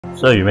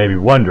So you may be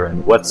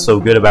wondering, what's so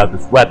good about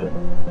this weapon?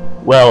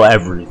 Well,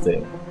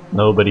 everything.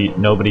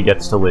 Nobody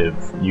gets to live.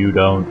 You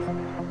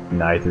don't,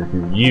 neither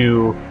do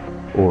you,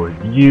 or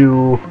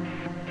you,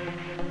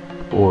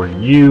 or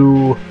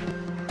you.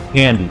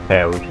 Handy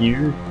power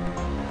here.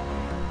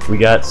 We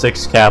got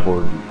 6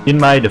 cavalry. In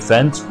my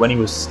defense, when he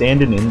was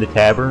standing in the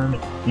tavern,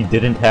 he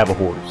didn't have a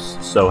horse,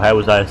 so how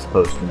was I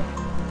supposed to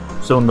know?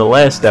 So in the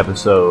last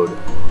episode,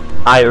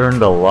 I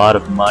earned a lot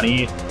of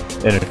money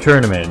in a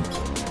tournament.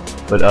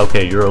 But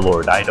okay, you're a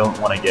lord. I don't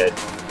want to get...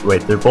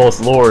 Wait, they're both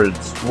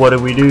lords. What do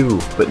we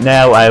do? But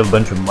now I have a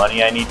bunch of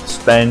money I need to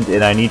spend,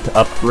 and I need to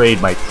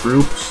upgrade my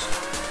troops.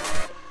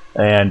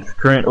 And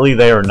currently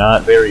they are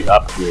not very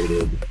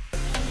upgraded.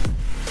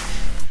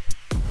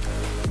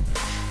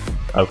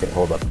 Okay,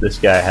 hold up. This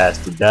guy has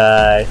to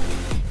die.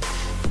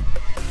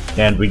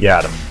 And we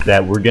got him.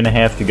 That we're gonna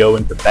have to go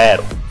into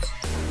battles.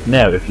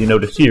 Now, if you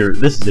notice here,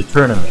 this is a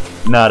tournament,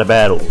 not a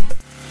battle.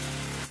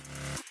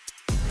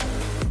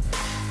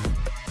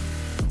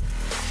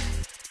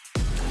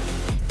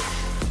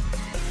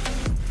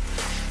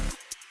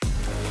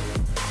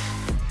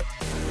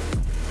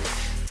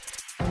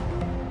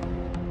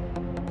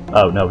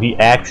 Oh no, he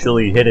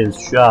actually hit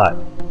his shot.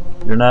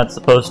 You're not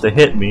supposed to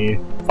hit me.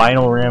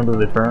 Final round of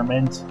the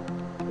tournament,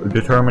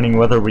 determining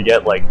whether we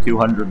get like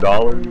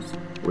 $200,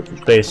 which is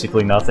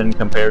basically nothing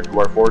compared to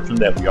our fortune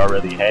that we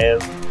already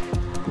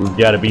have. We've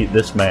got to beat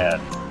this man.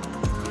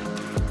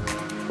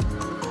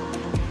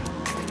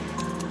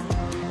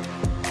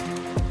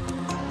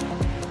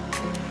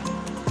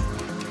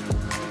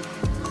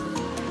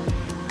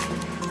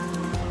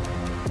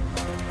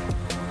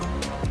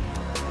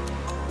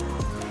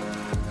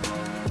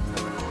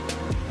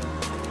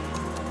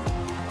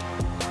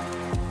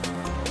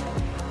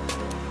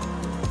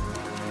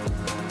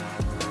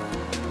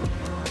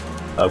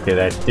 Okay,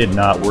 that did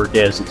not work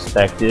as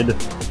expected,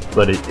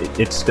 but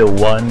it still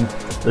won.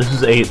 This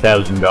is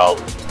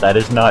 $8,000. That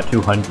is not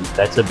 200.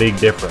 That's a big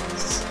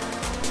difference.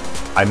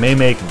 I may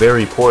make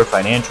very poor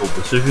financial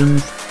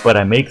decisions, but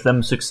I make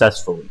them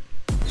successfully.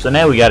 So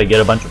now we gotta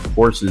get a bunch of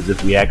horses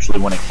if we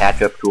actually want to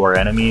catch up to our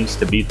enemies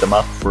to beat them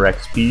up for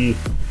XP.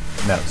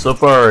 Now, so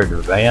far our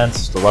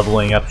advanced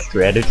leveling up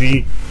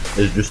strategy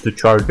is just to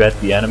charge at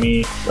the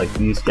enemy, like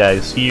these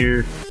guys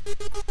here,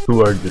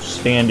 who are just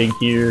standing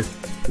here,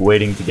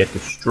 waiting to get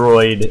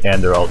destroyed,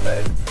 and they're all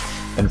dead.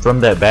 And from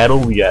that battle,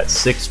 we got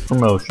 6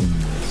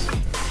 promotions.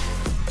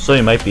 So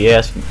you might be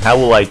asking, how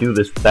will I do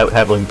this without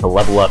having to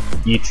level up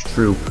each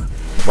troop,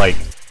 like,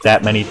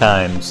 that many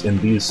times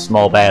in these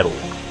small battles?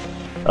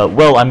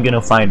 Well, I'm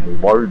gonna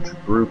find large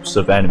groups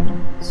of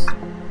enemies,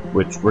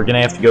 which we're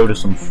gonna have to go to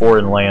some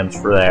foreign lands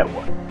for that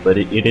one, but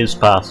it is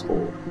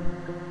possible.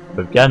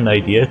 I've got an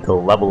idea to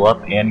level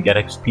up and get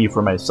XP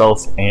for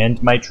myself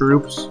and my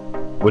troops,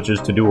 which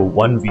is to do a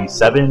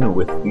 1v7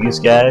 with these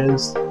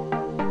guys.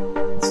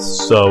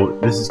 So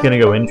this is gonna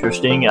go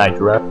interesting. I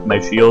dropped my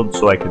shield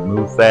so I could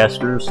move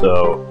faster,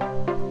 so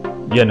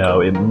you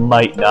know, it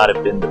might not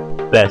have been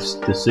the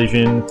best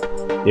decision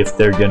if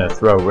they're gonna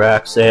throw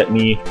rocks at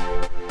me.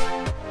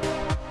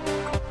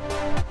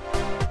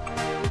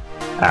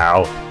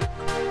 Ow.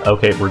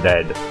 Okay, we're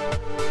dead.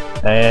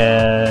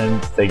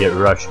 And they get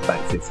rushed by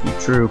 50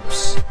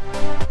 troops.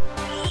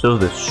 So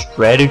the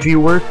strategy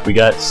worked. We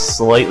got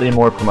slightly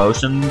more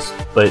promotions,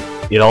 but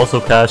it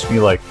also cost me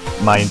like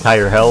my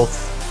entire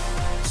health,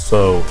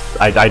 so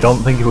I don't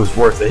think it was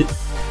worth it.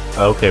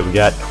 Okay, we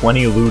got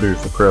 20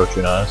 looters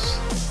approaching us,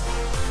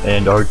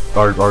 and our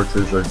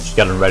archers are just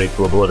getting ready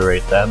to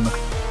obliterate them,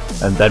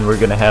 and then we're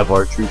gonna have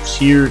our troops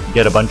here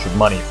get a bunch of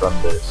money from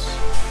this.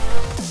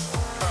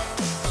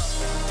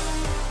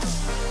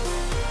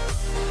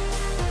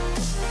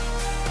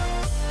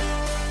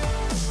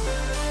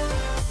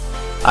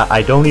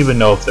 I don't even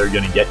know if they're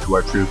gonna get to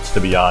our troops,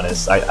 to be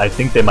honest. I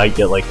think they might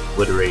get, like,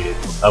 obliterated.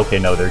 Okay,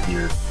 no, they're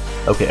here.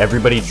 Okay,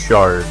 everybody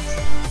charge.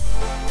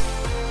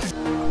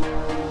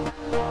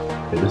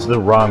 Okay, this is the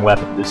wrong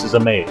weapon. This is a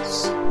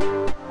mace.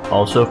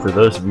 Also, for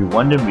those of you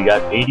wondering, we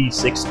got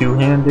 86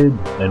 two-handed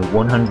and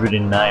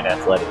 109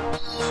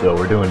 athletics, so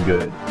we're doing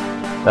good.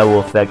 That will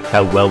affect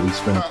how well we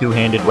swing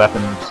two-handed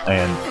weapons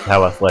and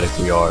how athletic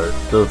we are.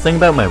 So the thing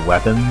about my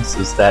weapons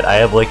is that I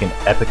have, like, an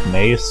epic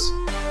mace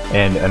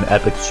and an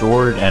epic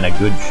sword and a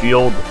good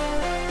shield,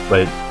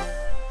 but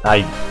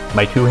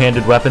my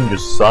two-handed weapon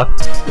just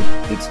sucks.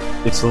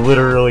 It's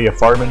literally a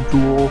farming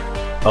tool.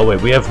 Oh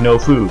wait, we have no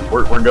food.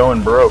 We're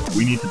going broke.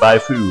 We need to buy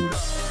food.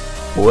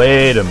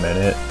 Wait a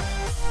minute.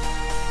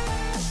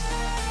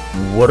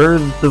 What are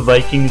the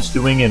Vikings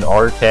doing in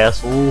our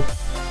castle?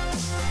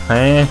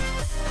 Huh?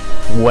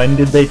 When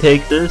did they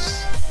take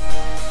this?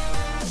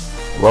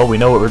 Well, we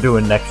know what we're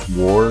doing next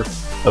war.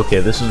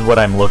 Okay, this is what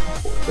I'm looking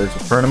for. There's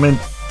a tournament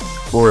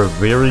for a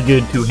very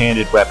good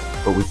two-handed weapon,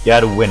 but we've got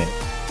to win it.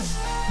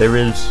 There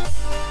is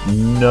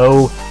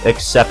no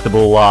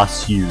acceptable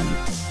loss here.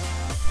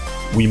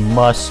 We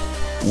must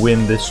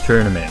win this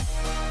tournament.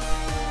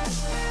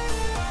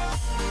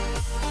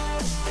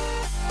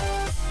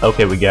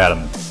 Okay, we got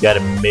him. Gotta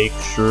make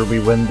sure we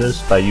win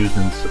this by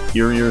using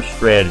superior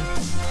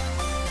strategies.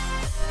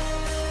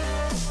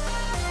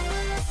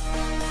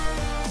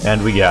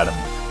 And we got him.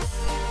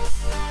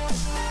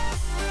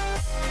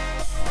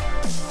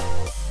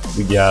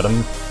 We got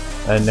him.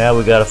 And now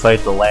we gotta fight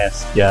the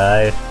last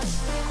guy.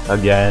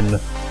 Again.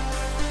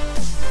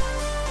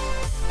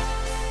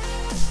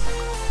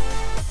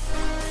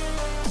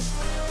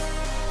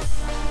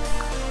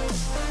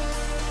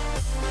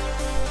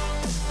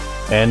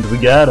 And we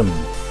got him.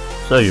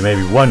 So you may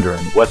be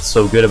wondering, what's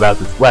so good about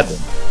this weapon?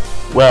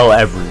 Well,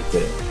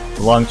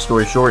 everything. Long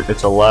story short,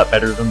 it's a lot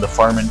better than the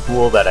farming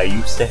tool that I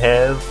used to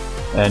have.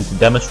 And to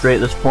demonstrate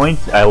this point,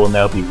 I will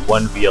now be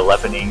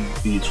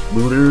 1v11ing these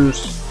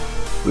looters.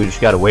 We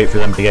just gotta wait for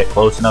them to get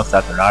close enough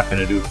that they're not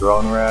gonna do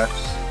throwing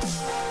rocks.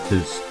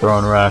 Because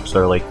throwing rocks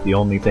are like the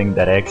only thing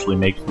that actually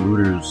makes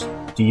looters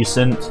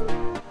decent.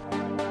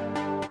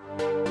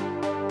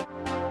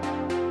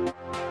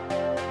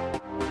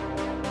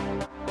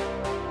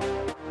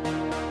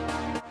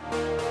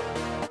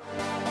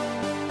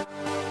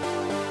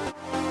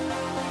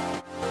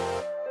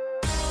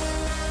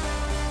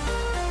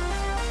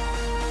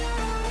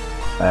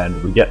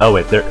 And we get— oh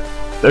wait,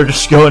 they're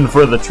just going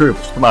for the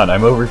troops. Come on,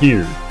 I'm over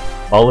here.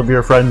 All of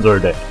your friends are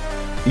dead.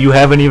 You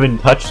haven't even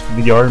touched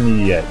the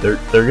army yet.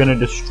 They're gonna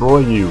destroy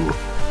you.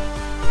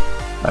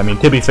 I mean,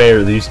 to be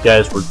fair, these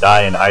guys were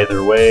dying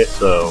either way,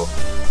 so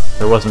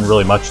there wasn't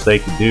really much they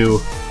could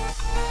do.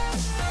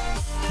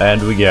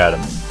 And we got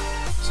them.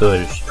 So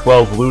there's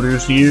 12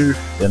 looters here,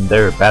 and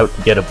they're about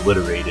to get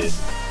obliterated.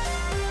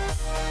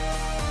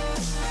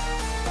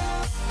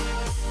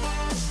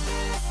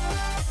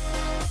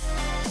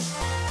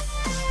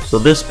 So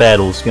this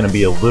battle is going to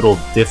be a little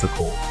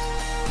difficult,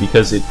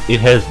 because it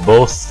has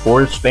both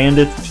forest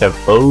bandits, which have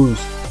bows,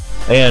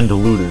 and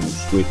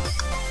looters, which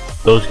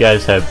those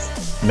guys have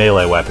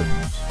melee weapons.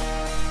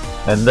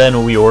 And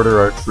then we order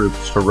our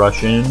troops to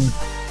rush in,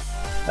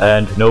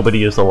 and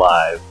nobody is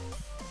alive.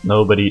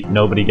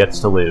 Nobody gets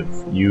to live.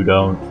 You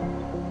don't,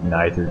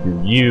 neither do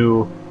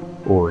you,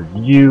 or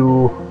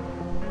you,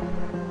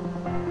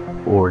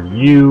 or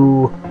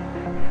you,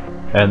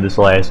 and this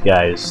last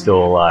guy is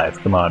still alive.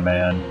 Come on,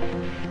 man.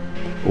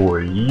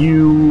 Or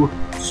you.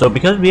 So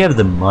because we have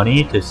the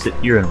money to sit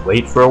here and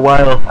wait for a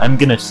while, I'm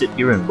gonna sit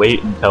here and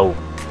wait until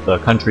the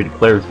country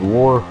declares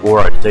war,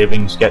 or our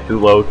savings get too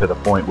low to the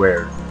point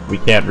where we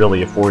can't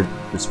really afford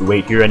to just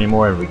wait here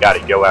anymore and we gotta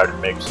go out and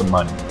make some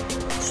money.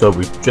 So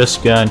we've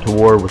just gone to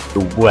war with the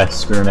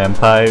Western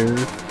Empire.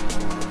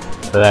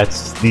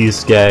 That's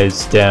these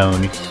guys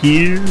down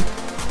here.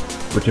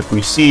 Which, if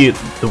we see,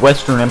 the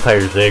Western Empire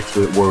is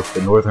actually at war with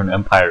the Northern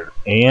Empire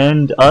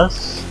and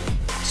us.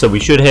 So we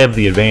should have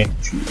the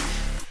advantage here.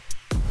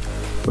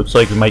 Looks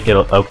like we might get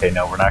okay,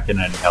 no, we're not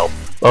getting any help.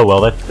 Oh well,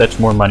 that's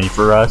more money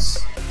for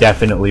us.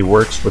 Definitely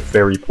works with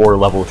very poor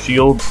level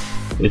shields.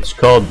 It's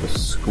called the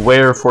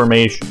square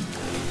formation.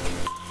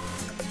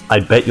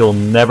 I bet you'll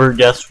never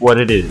guess what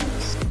it is.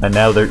 And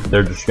now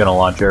they're just gonna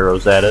launch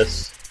arrows at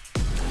us.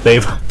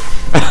 They've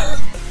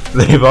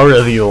they've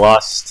already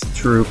lost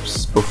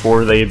troops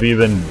before they've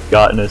even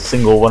gotten a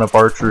single one of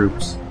our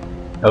troops.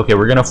 Okay,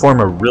 we're gonna form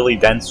a really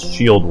dense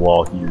shield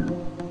wall here,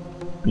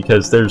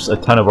 because there's a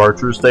ton of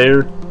archers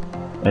there,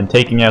 and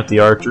taking out the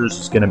archers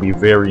is going to be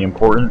very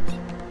important.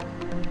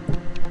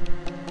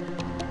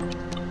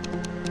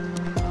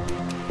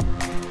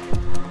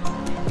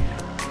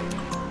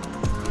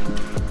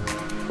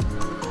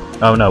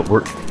 Oh no,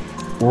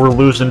 we're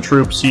losing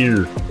troops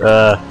here.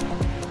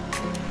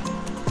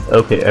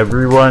 Okay,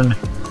 everyone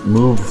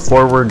move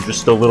forward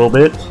just a little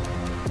bit.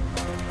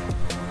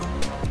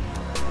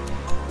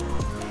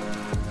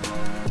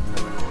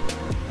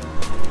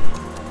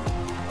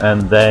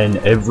 And then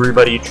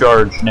everybody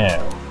charge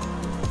now.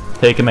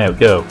 Take him out.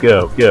 Go,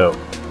 go, go.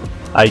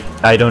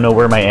 I don't know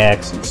where my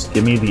axe is.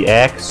 Give me the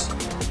axe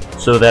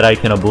so that I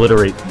can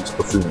obliterate these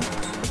buffoons.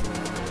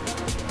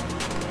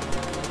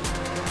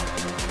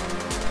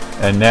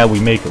 And now we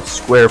make a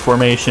square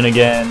formation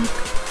again.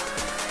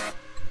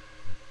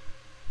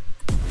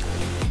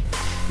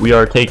 We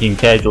are taking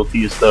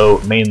casualties though,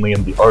 mainly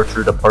in the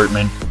archer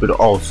department, but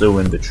also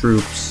in the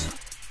troops.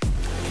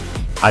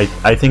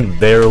 I think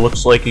there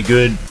looks like a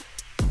good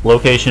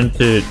location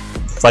to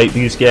fight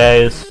these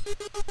guys.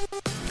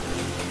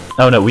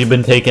 Oh no, we've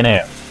been taken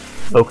out.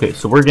 Okay,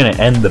 so we're gonna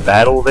end the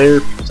battle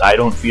there because I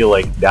don't feel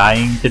like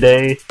dying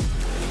today.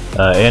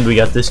 And we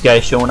got this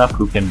guy showing up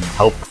who can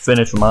help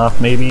finish him off,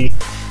 maybe.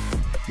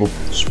 We'll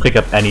just pick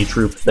up any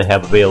troops they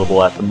have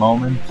available at the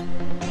moment,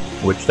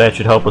 which that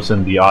should help us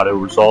in the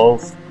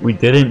auto-resolve. We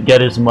didn't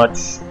get as much,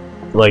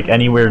 like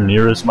anywhere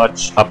near as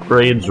much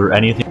upgrades or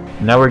anything.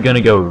 Now we're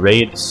gonna go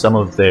raid some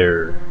of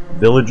their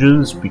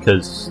villages,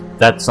 because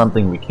that's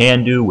something we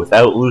can do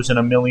without losing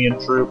a million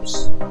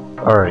troops.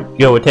 Alright,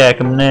 go attack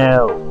them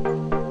now!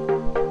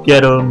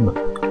 Get them!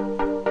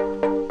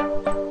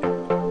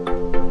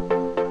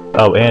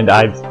 Oh, and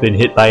I've been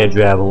hit by a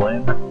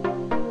javelin.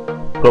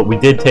 But we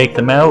did take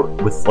them out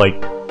with, like,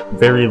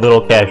 very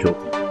little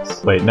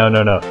casualties. Wait, no.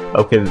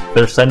 Okay,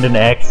 they're sending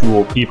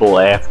actual people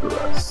after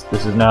us.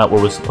 This is not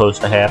what was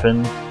supposed to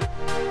happen.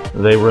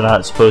 They were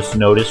not supposed to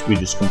notice we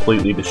just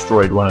completely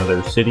destroyed one of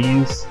their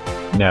cities.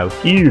 Now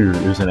here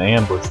is an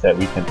ambush that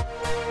we can...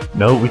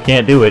 No, we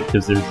can't do it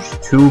because there's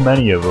just too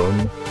many of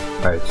them.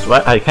 Alright, so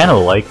I kind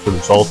of like the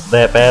result of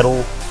that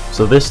battle.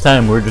 So this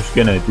time we're just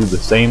gonna do the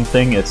same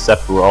thing,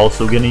 except we're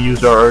also gonna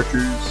use our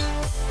archers.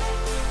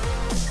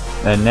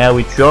 And now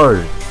we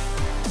charge.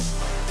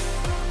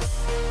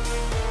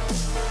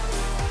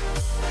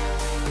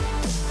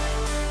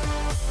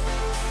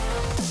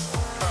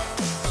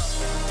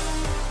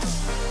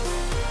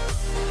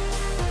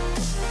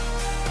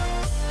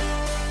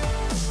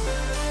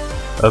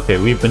 Okay,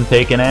 we've been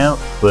taken out,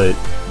 but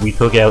we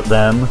took out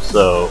them,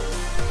 so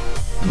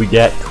we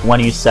get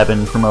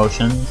 27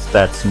 promotions.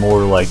 That's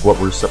more like what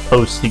we're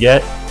supposed to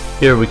get.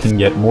 Here we can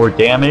get more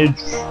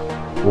damage,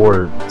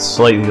 or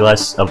slightly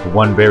less of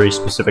one very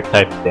specific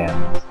type of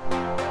damage.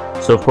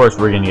 So of course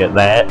we're gonna get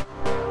that.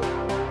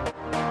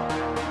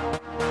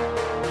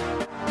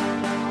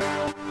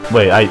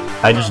 Wait,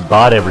 I just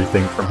bought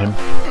everything from him.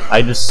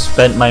 I just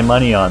spent my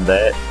money on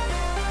that.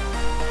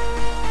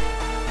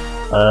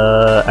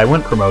 I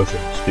want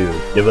promotions too.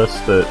 Give us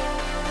the...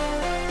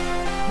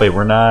 Wait,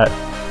 we're not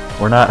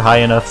high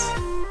enough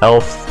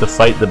health to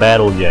fight the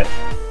battle yet.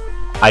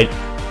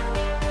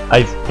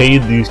 I've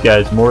paid these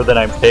guys more than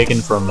I've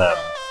taken from them.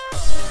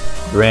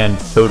 Grand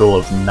total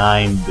of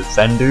 9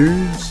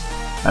 defenders.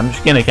 I'm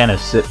just gonna kind of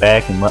sit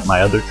back and let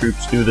my other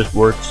troops do this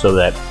work so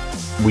that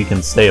we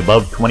can stay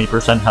above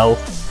 20% health.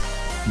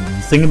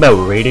 The thing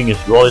about raiding is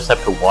you always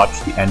have to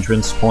watch the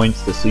entrance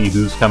points to see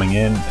who's coming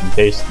in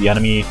case the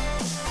enemy...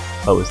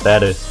 Oh, was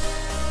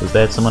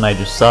that someone I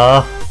just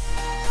saw?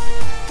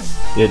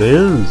 It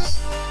is!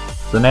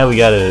 So now we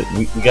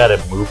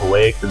gotta move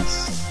away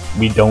because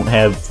we don't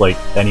have like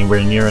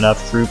anywhere near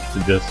enough troops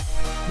to just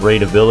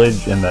raid a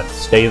village and then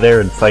stay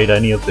there and fight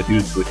any of the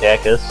dudes who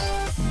attack us.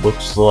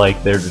 Looks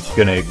like they're just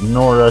gonna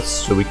ignore us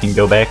so we can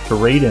go back to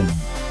raiding.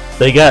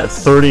 They got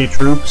 30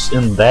 troops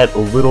in that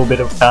little bit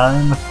of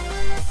time?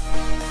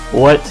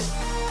 What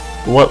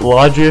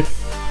logic?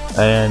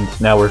 And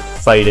now we're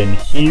fighting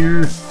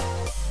here.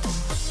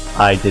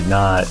 I did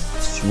not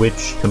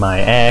switch to my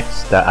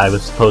axe. That I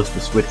was supposed to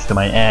switch to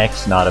my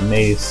axe, not a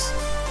mace.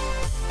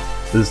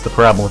 This is the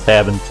problem with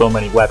having so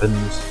many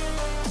weapons.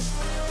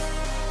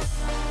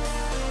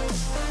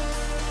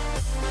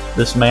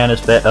 This man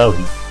is bad. Oh,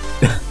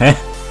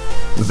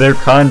 their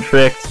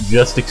contract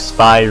just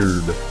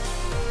expired.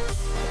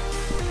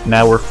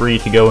 Now we're free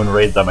to go and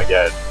raid them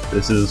again.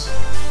 This is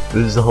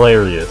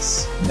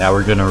hilarious. Now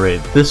we're gonna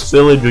raid this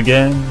village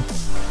again.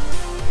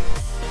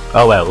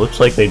 Oh wow, looks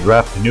like they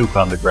dropped a nuke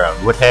on the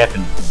ground. What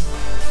happened?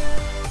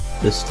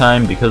 This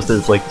time, because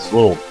there's like this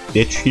little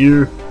ditch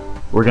here,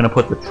 we're gonna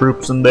put the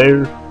troops in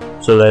there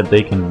so that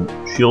they can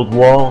shield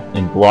wall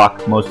and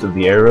block most of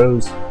the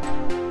arrows.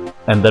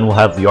 And then we'll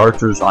have the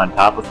archers on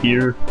top of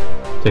here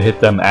to hit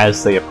them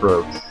as they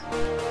approach.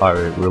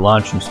 Alright, we're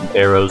launching some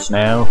arrows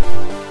now.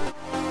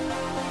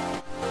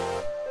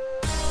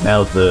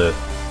 Now the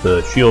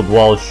shield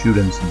wall is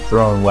shooting some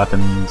throwing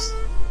weapons.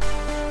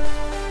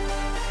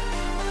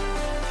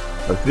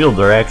 Our shields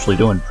are actually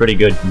doing pretty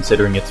good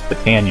considering it's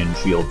Battanian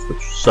shields,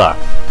 which suck.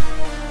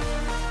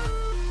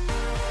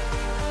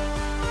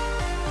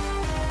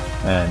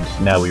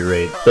 And now we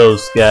raid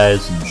those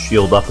guys and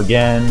shield up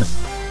again.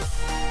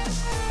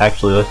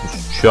 Actually, let's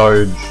just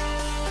charge.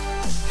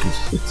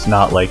 It's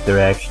not like they're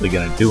actually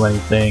gonna do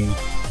anything.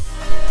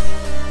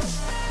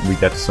 We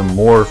got some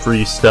more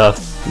free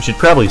stuff. We should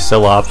probably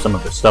sell off some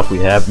of the stuff we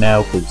have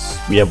now, because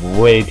we have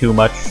way too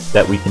much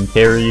that we can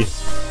carry.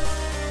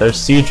 They're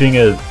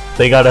sieging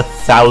they got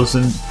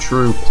 1,000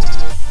 troops.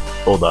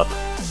 Hold up.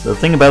 The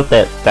thing about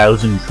that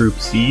 1,000 troop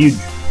siege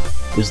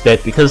is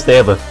that because they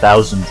have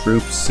 1,000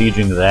 troops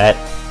sieging that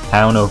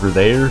town over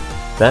there,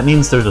 that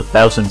means there's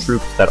 1,000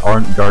 troops that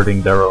aren't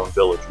guarding their own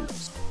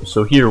villages.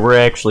 So here we're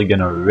actually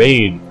gonna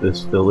raid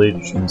this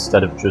village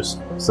instead of just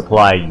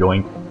supply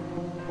yoink.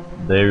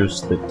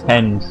 There's the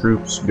 10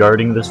 troops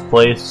guarding this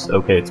place.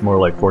 Okay, it's more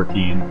like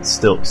 14.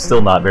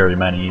 Still not very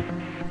many.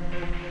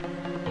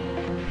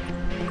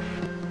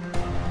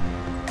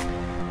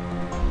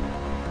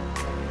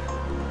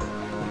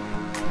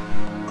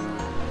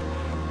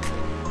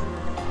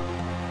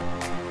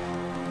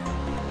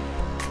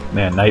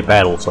 Man, night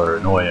battles are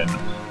annoying.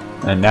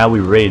 And now we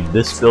raid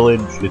this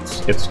village.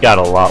 It's got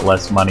a lot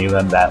less money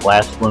than that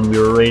last one we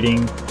were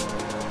raiding,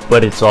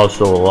 but it's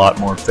also a lot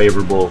more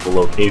favorable of a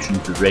location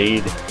to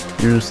raid.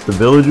 Here's the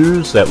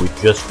villagers that we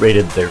just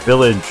raided their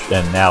village,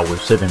 and now we're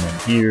sitting in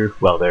here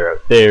while they're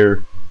out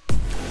there.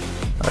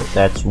 Alright,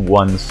 that's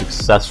one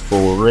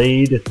successful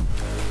raid.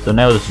 So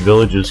now this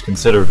village is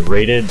considered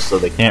raided, so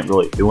they can't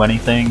really do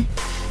anything.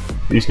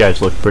 These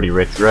guys look pretty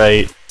rich,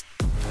 right?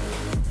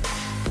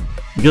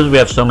 Because we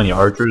have so many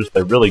archers,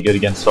 they're really good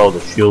against all the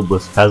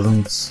shieldless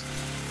peasants.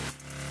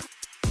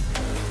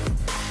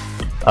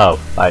 Oh,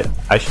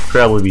 I should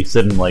probably be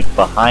sitting like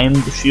behind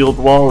the shield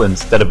wall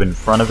instead of in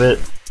front of it.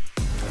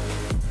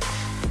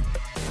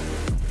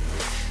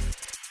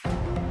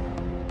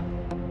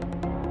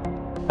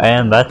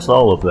 And that's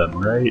all of them,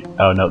 right?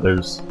 Oh no,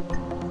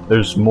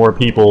 there's more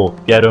people.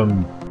 Get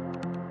them.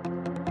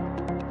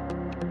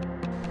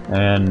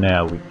 And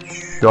now we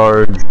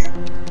charge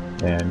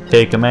and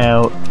take them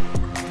out.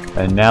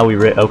 And now we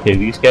okay,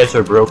 these guys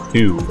are broke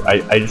too.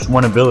 I just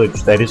want a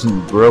village that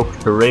isn't broke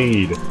to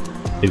raid.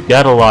 They've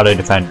got a lot of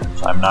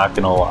defenders, I'm not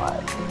gonna lie.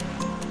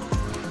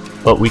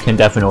 But we can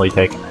definitely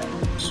take them out.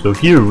 So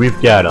here we've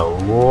got a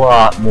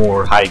lot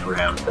more high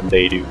ground than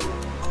they do.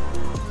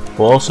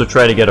 We'll also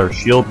try to get our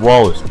shield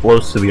wall as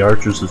close to the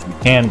archers as we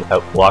can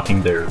without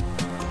blocking their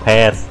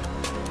path,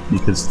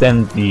 because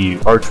then the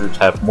archers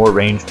have more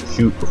range to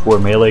shoot before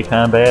melee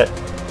combat.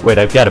 Wait,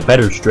 I've got a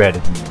better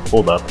strategy.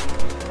 Hold up.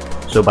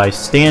 So by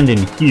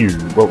standing here,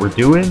 what we're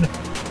doing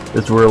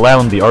is we're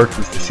allowing the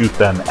archers to shoot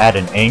them at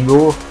an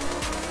angle,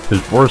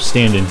 because we're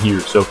standing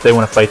here, so if they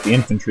want to fight the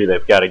infantry,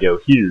 they've got to go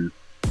here.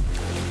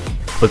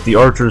 But the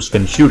archers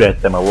can shoot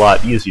at them a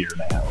lot easier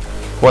now.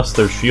 Plus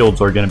their shields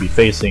are going to be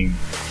facing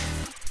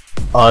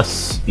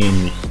us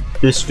in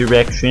this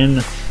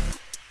direction.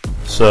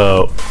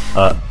 So,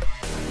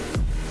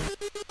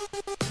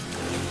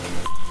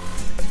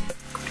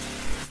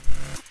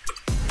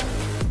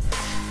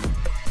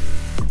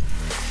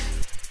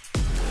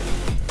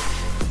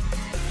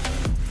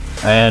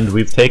 and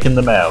we've taken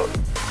them out.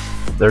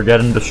 They're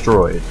getting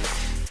destroyed.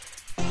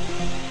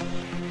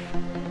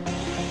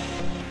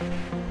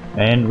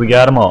 And we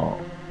got them all.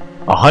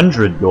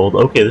 100 gold.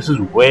 Okay, this is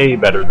way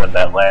better than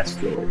that last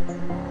village.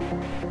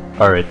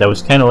 Alright, that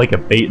was kind of like a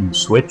bait and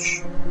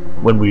switch.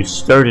 When we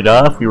started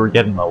off, we were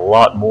getting a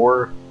lot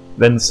more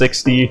than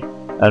 60,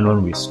 and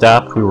when we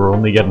stopped, we were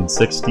only getting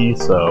 60,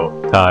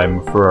 so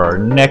time for our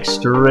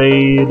next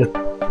raid.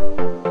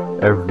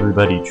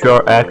 Everybody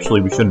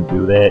actually, we shouldn't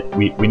do that.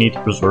 We need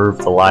to preserve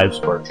the lives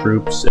of our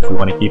troops if we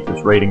want to keep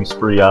this raiding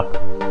spree up.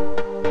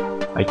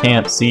 I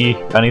can't see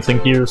anything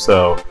here,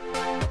 so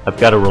I've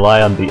got to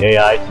rely on the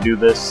AI to do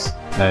this.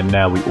 And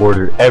now we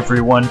order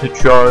everyone to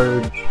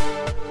charge.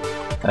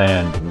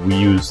 And we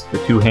use the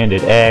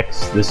two-handed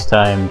axe. This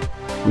time,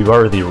 we've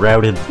already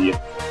routed the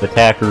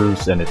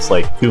attackers, and it's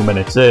like 2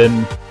 minutes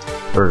in,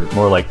 or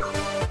more like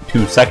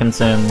 2 seconds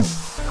in.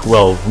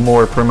 12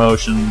 more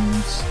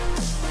promotions.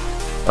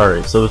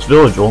 Alright, so this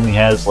village only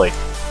has like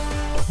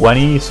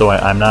 20, so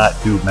I'm not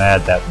too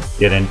mad that we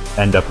didn't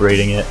end up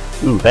raiding it.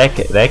 Ooh,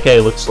 that guy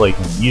looks like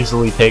an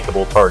easily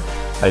takeable target.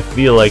 I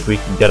feel like we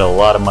can get a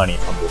lot of money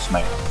from this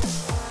man.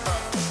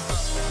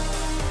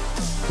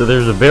 So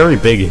there's a very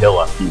big hill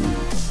up here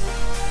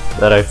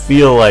that I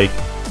feel like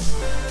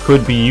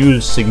could be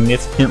used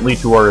significantly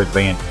to our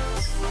advantage.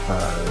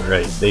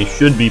 Right, they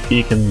should be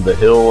peeking the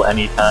hill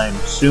anytime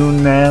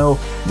soon now.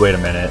 Wait a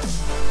minute.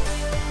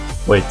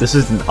 Wait, this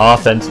is an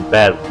offensive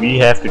battle. We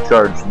have to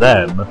charge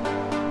them.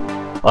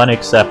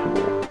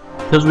 Unacceptable.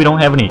 Because we don't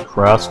have any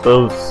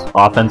crossbows,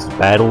 offensive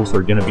battles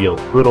are gonna be a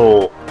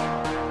little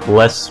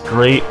less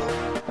great.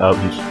 Oh,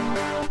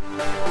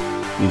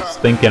 he's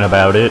thinking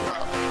about it.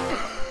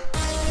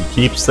 He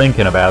keeps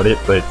thinking about it,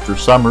 but for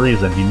some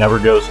reason he never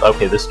goes,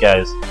 okay, this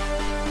guy's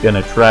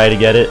gonna try to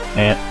get it,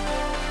 and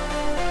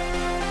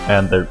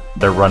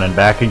they're running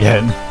back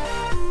again.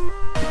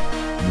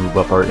 Move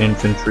up our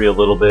infantry a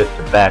little bit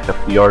to back up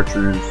the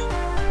archers.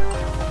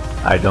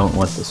 I don't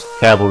want this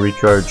cavalry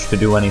charge to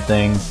do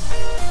anything.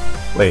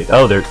 Wait,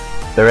 oh,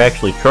 they're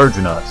actually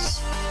charging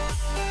us.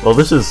 Well,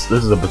 this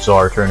is a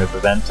bizarre turn of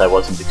events I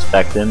wasn't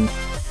expecting.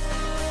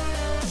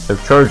 Their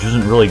charge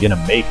isn't really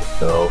gonna make it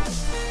though.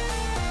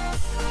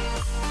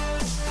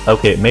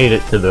 Okay, it made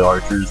it to the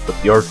archers, but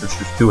the archers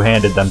just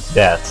two-handed them to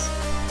death.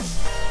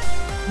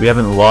 We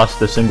haven't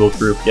lost a single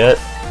troop yet.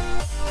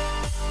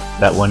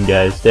 That one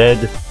guy's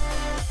dead.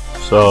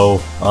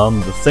 So,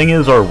 the thing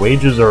is, our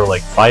wages are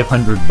like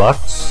 500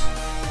 bucks,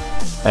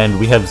 and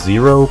we have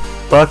 $0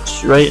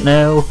 right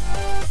now.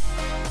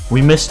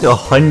 We missed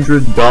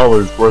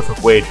 $100 worth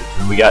of wages,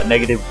 and we got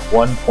negative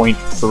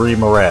 1.3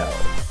 morale.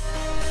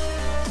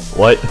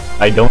 What?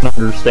 I don't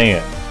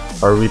understand.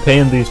 Are we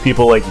paying these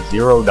people like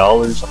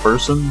 $0 a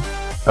person?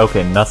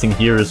 Okay, nothing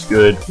here is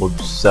good. We'll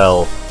just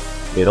sell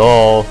it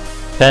all.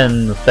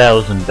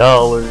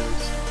 $10,000.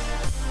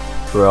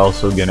 We're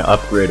also going to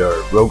upgrade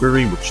our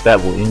roguery, which that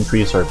will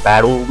increase our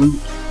battle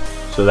loot,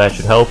 so that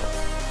should help.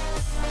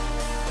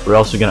 We're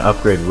also going to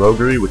upgrade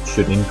roguery, which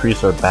should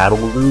increase our battle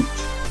loot,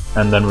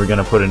 and then we're going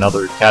to put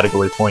another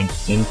category point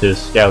into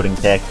scouting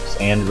tactics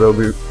and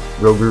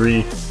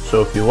roguery.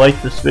 So if you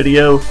like this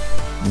video,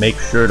 make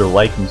sure to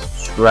like and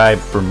subscribe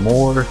for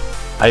more.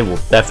 I will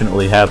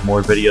definitely have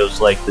more videos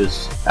like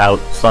this out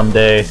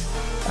someday.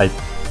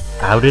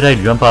 How did I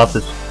jump off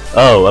this?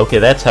 Oh, okay,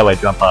 that's how I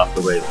jump off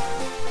the railing.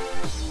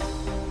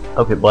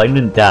 Okay, well I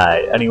didn't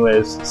die.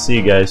 Anyways, see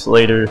you guys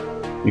later.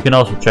 You can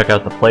also check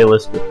out the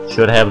playlist, which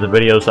should have the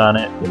videos on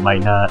it. It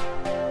might not.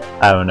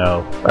 I don't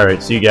know.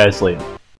 Alright, see you guys later.